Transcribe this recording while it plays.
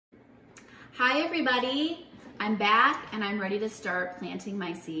Hi everybody, I'm back and I'm ready to start planting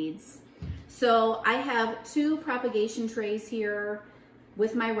my seeds. So I have two propagation trays here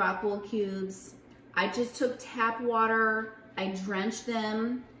with my rockwool cubes. I just took tap water, I drenched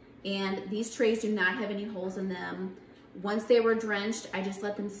them, and these trays do not have any holes in them. Once they were drenched, I just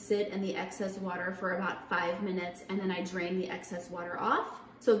let them sit in the excess water for about 5 minutes, and then I drained the excess water off.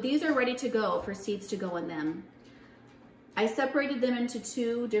 So these are ready to go for seeds to go in them. I separated them into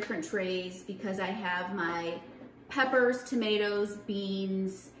two different trays because I have my peppers, tomatoes,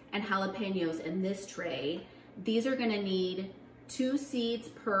 beans, and jalapenos in this tray. These are gonna need 2 seeds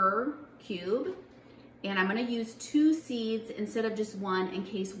per cube, and I'm gonna use 2 seeds instead of just 1 in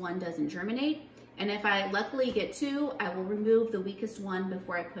case one doesn't germinate. And if I luckily get 2, I will remove the weakest one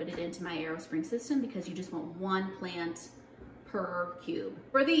before I put it into my Aerospring system because you just want 1 plant per cube.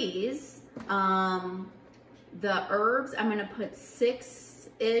 For these, the herbs, I'm gonna put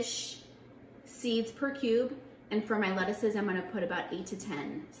 6-ish seeds per cube. And for my lettuces, I'm gonna put about 8 to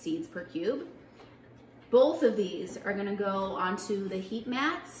 10 seeds per cube. Both of these are gonna go onto the heat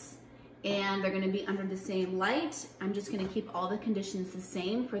mats and they're gonna be under the same light. I'm just gonna keep all the conditions the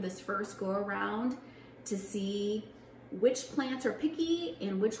same for this first go around to see which plants are picky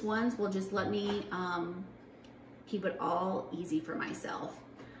and which ones will just let me keep it all easy for myself.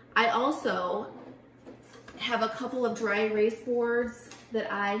 I also have a couple of dry erase boards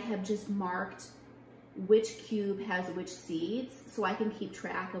that I have just marked which cube has which seeds so I can keep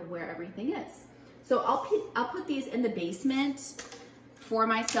track of where everything is. So I'll put these in the basement for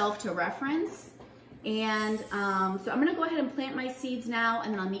myself to reference. And so I'm gonna go ahead and plant my seeds now,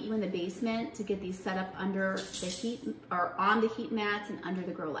 and then I'll meet you in the basement to get these set up under the heat or on the heat mats and under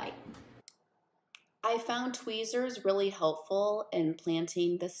the grow light. I found tweezers really helpful in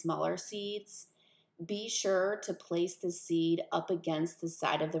planting the smaller seeds. Be sure to place the seed up against the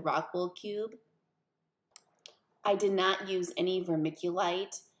side of the rockwool cube. I did not use any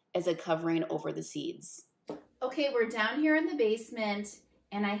vermiculite as a covering over the seeds. Okay, we're down here in the basement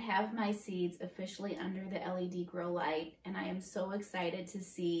and I have my seeds officially under the LED grow light, and I am so excited to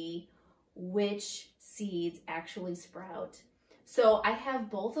see which seeds actually sprout. So I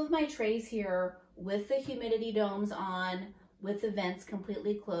have both of my trays here with the humidity domes on, with the vents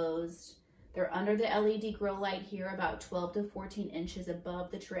completely closed. They're under the LED grow light here about 12 to 14 inches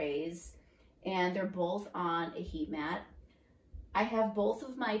above the trays, and they're both on a heat mat. I have both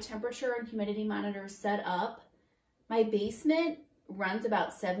of my temperature and humidity monitors set up. My basement runs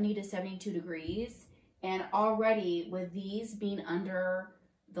about 70 to 72 degrees, and already with these being under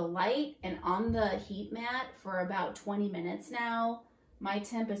the light and on the heat mat for about 20 minutes now, my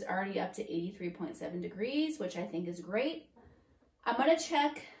temp is already up to 83.7 degrees, which I think is great. I'm gonna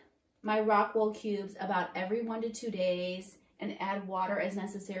check my rockwool cubes about every 1 to 2 days and add water as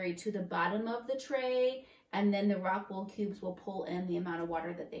necessary to the bottom of the tray, and then the rockwool cubes will pull in the amount of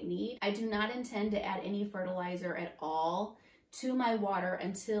water that they need. I do not intend to add any fertilizer at all to my water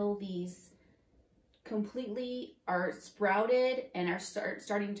until these completely are sprouted and are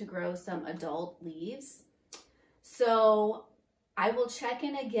starting to grow some adult leaves. So I will check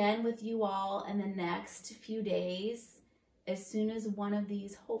in again with you all in the next few days as soon as one of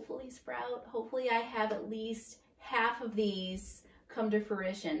these hopefully sprout. Hopefully I have at least half of these come to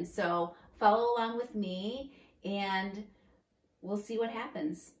fruition. So follow along with me and we'll see what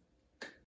happens.